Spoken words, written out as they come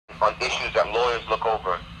on issues that lawyers look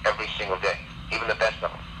over every single day, even the best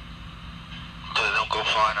of them. So they don't go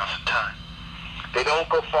far enough in time. They don't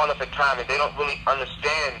go far enough in time, and they don't really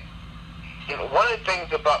understand. You know, one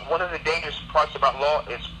of the dangerous parts about law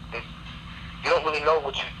is you don't really know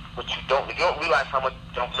what you don't. You don't realize how much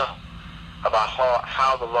you don't know about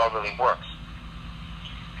how the law really works.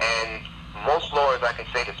 And most lawyers, I can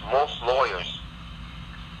say this, most lawyers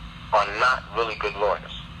are not really good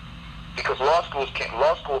lawyers. Because law school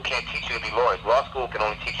can't teach you to be lawyers. Law school can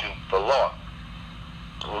only teach you the law.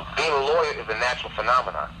 Being a lawyer is a natural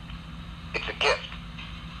phenomenon. It's a gift.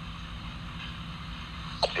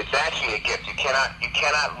 It's actually a gift. You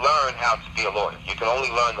cannot learn how to be a lawyer. You can only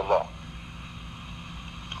learn the law.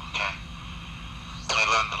 Okay. Can I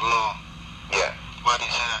learn the law? Yeah. Why do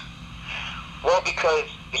you say that? Well, because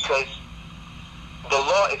the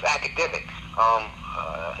law is academic.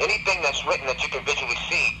 Anything that's written that you can visually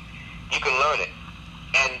see, you can learn it.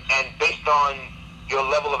 And based on your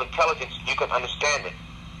level of intelligence, you can understand it.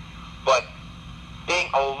 But being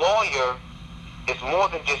a lawyer is more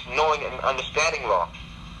than just knowing and understanding law.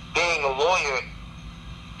 Being a lawyer,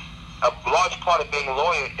 a large part of being a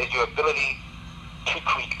lawyer is your ability to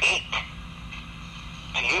create,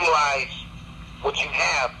 to utilize what you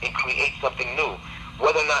have and create something new.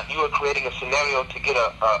 Whether or not you are creating a scenario to get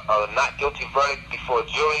a not guilty verdict before a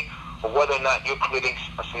jury, or whether or not you're creating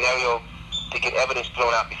a scenario to get evidence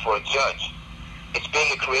thrown out before a judge. It's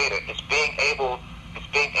being a creator. It's being able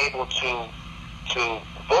to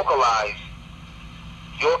vocalize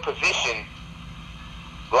your position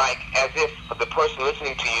like as if the person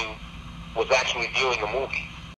listening to you was actually viewing a movie.